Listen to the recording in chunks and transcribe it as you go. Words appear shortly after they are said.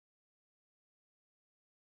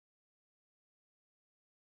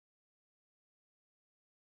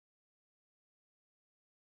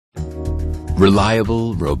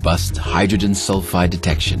Reliable, robust hydrogen sulfide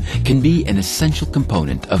detection can be an essential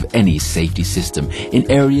component of any safety system in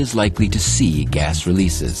areas likely to see gas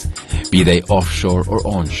releases, be they offshore or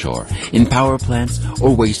onshore, in power plants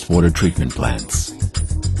or wastewater treatment plants.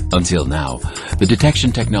 Until now, the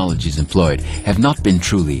detection technologies employed have not been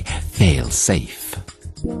truly fail-safe.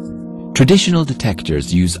 Traditional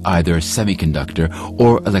detectors use either semiconductor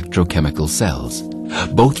or electrochemical cells.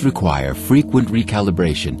 Both require frequent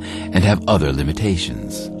recalibration and have other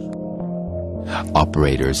limitations.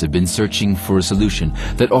 Operators have been searching for a solution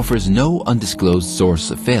that offers no undisclosed source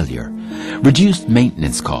of failure, reduced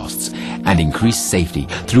maintenance costs, and increased safety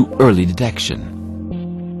through early detection.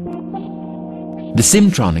 The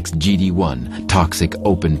Simtronics GD1 toxic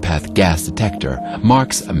open-path gas detector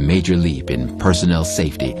marks a major leap in personnel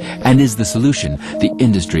safety and is the solution the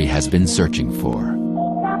industry has been searching for.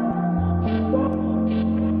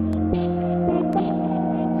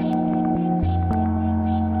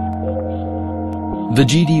 The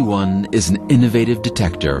GD1 is an innovative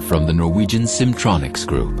detector from the Norwegian Simtronics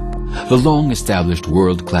group, the long-established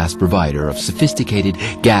world-class provider of sophisticated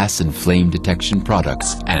gas and flame detection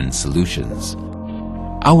products and solutions.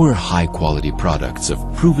 Our high-quality products of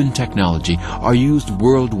proven technology are used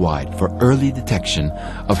worldwide for early detection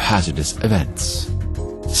of hazardous events.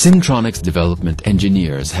 Simtronics development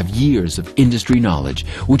engineers have years of industry knowledge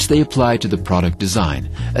which they apply to the product design,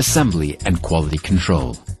 assembly, and quality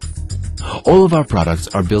control. All of our products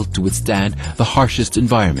are built to withstand the harshest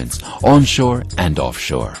environments, onshore and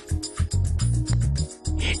offshore.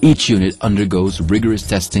 Each unit undergoes rigorous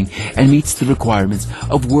testing and meets the requirements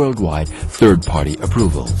of worldwide third-party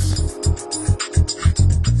approvals.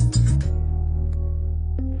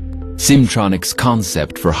 Simtronics'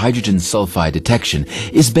 concept for hydrogen sulfide detection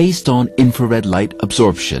is based on infrared light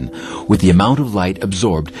absorption, with the amount of light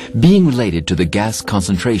absorbed being related to the gas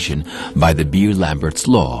concentration by the Beer-Lambert's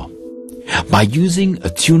law. By using a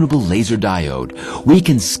tunable laser diode, we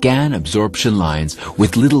can scan absorption lines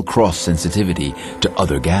with little cross-sensitivity to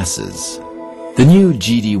other gases. The new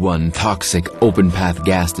GD1 toxic open-path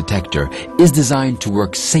gas detector is designed to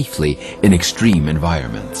work safely in extreme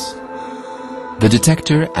environments. The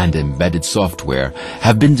detector and embedded software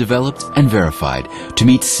have been developed and verified to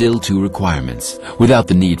meet SIL2 requirements without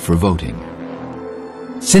the need for voting.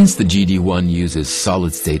 Since the GD1 uses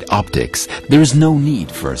solid-state optics, there is no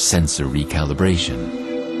need for sensor recalibration.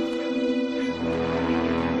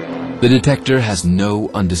 The detector has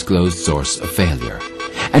no undisclosed source of failure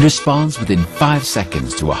and responds within 5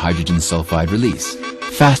 seconds to a hydrogen sulfide release,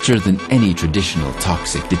 faster than any traditional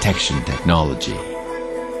toxic detection technology.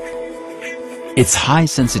 Its high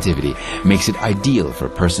sensitivity makes it ideal for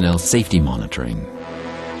personnel safety monitoring.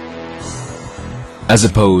 As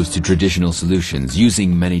opposed to traditional solutions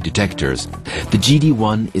using many detectors, the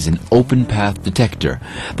GD1 is an open-path detector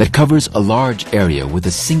that covers a large area with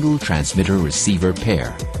a single transmitter-receiver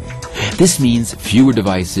pair. This means fewer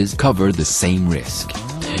devices cover the same risk.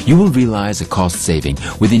 You will realize a cost saving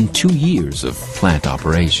within 2 years of plant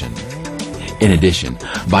operation. In addition,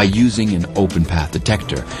 by using an open-path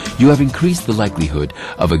detector, you have increased the likelihood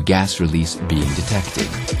of a gas release being detected.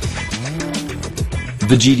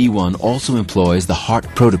 The GD1 also employs the HART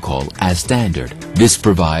protocol as standard. This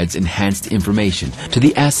provides enhanced information to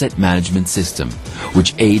the asset management system,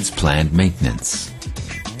 which aids planned maintenance.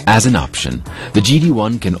 As an option, the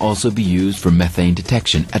GD1 can also be used for methane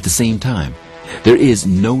detection at the same time. There is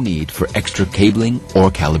no need for extra cabling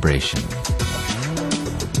or calibration.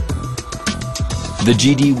 The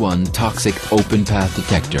GD1 toxic open-path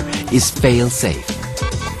detector is fail-safe,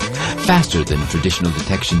 faster than traditional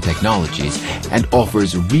detection technologies, and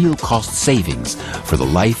offers real cost savings for the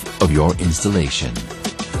life of your installation.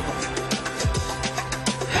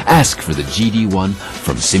 Ask for the GD1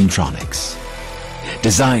 from Simtronics.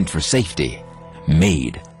 Designed for safety,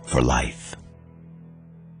 made for life.